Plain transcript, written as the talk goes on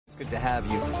Good to have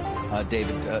you,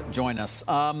 David, join us.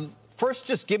 First,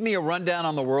 just give me a rundown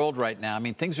on the world right now. I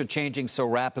mean, things are changing so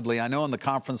rapidly. I know on the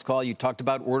conference call you talked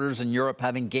about orders in Europe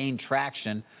having gained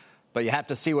traction, but you have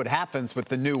to see what happens with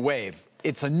the new wave.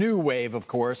 It's a new wave, of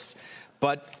course,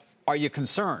 but are you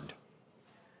concerned?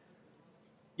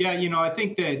 Yeah, I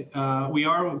think that we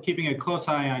are keeping a close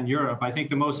eye on Europe. I think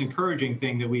the most encouraging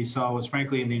thing that we saw was,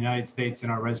 frankly, in the United States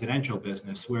in our residential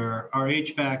business, where our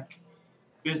HVAC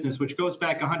business, which goes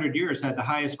back 100 years, had the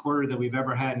highest quarter that we've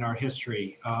ever had in our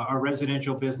history. Our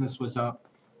residential business was up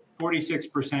 46%,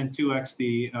 2x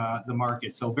the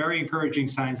market. So very encouraging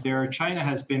signs there. China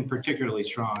has been particularly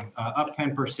strong, up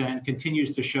 10%,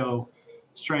 continues to show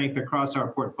strength across our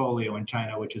portfolio in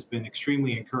China, which has been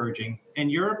extremely encouraging. And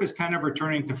Europe is kind of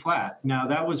returning to flat. Now,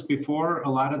 that was before a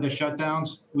lot of the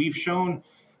shutdowns. We've shown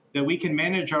that we can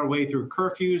manage our way through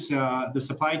curfews. The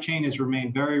supply chain has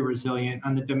remained very resilient.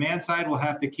 On the demand side, we'll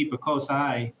have to keep a close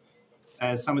eye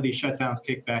as some of these shutdowns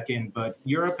kick back in. But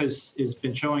Europe has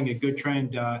been showing a good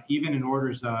trend, even in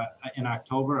orders in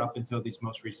October up until these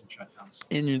most recent shutdowns.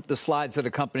 In the slides that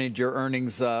accompanied your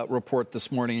earnings report this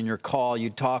morning in your call, you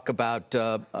talk about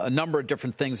a number of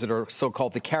different things that are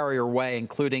so-called the carrier way,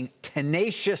 including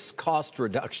tenacious cost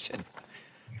reduction.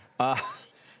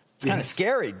 It's kind of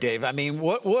scary, Dave. I mean,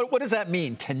 what does that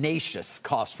mean, tenacious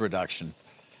cost reduction?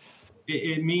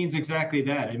 It means exactly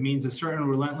that. It means a certain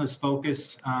relentless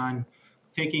focus on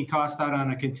taking costs out on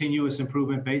a continuous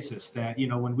improvement basis. That,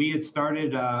 when we had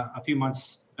started a few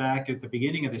months back at the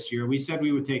beginning of this year, we said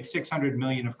we would take $600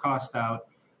 million of cost out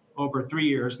over 3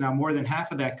 years. Now, more than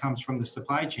half of that comes from the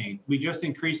supply chain. We just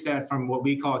increased that from what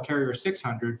we call Carrier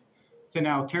 600 to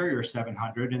now Carrier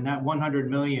 700, and that $100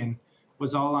 million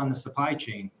was all on the supply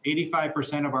chain.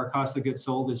 85% of our cost of goods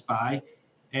sold is buy.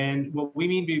 And what we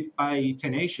mean by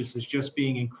tenacious is just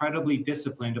being incredibly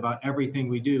disciplined about everything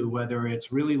we do, whether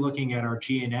it's really looking at our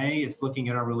G&A, it's looking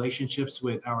at our relationships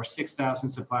with our 6,000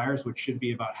 suppliers, which should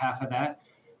be about half of that.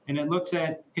 And it looks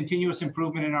at continuous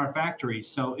improvement in our factories.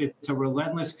 So it's a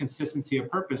relentless consistency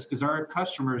of purpose because our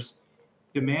customers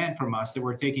demand from us that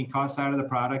we're taking costs out of the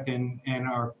product, and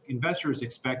our investors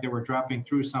expect that we're dropping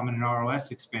through some in an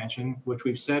ROS expansion, which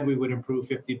we've said we would improve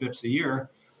 50 bips a year.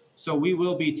 So we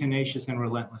will be tenacious and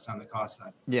relentless on the cost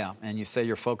side. Yeah, and you say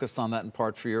you're focused on that in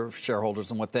part for your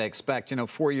shareholders and what they expect.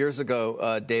 4 years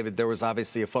ago, David, there was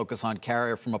obviously a focus on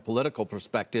Carrier from a political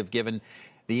perspective, given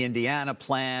the Indiana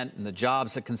plant and the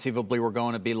jobs that conceivably were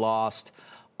going to be lost.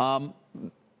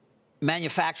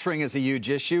 Manufacturing is a huge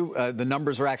issue. The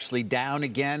numbers are actually down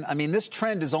again. I mean, this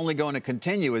trend is only going to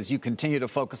continue as you continue to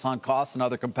focus on costs, and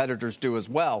other competitors do as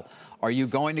well. Are you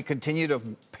going to continue to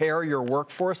pair your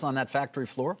workforce on that factory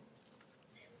floor?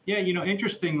 Yeah,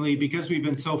 interestingly, because we've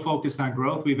been so focused on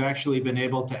growth, we've actually been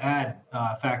able to add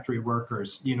factory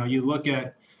workers. You look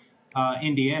at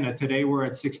Indiana, today we're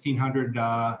at 1,600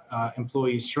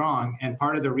 employees strong, and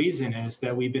part of the reason is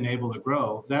that we've been able to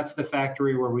grow. That's the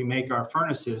factory where we make our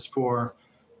furnaces for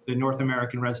the North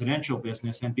American residential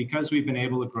business, and because we've been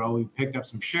able to grow, we've picked up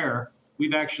some share.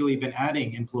 We've actually been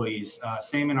adding employees,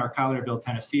 same in our Collierville,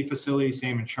 Tennessee facility,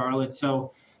 same in Charlotte.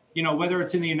 So, whether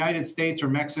it's in the United States or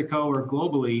Mexico or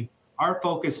globally, our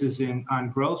focus is on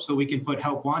growth so we can put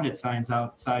help wanted signs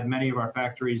outside many of our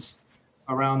factories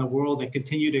around the world and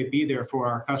continue to be there for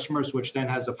our customers, which then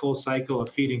has a full cycle of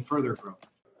feeding further growth.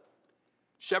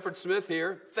 Shepard Smith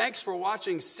here. Thanks for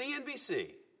watching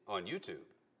CNBC on YouTube.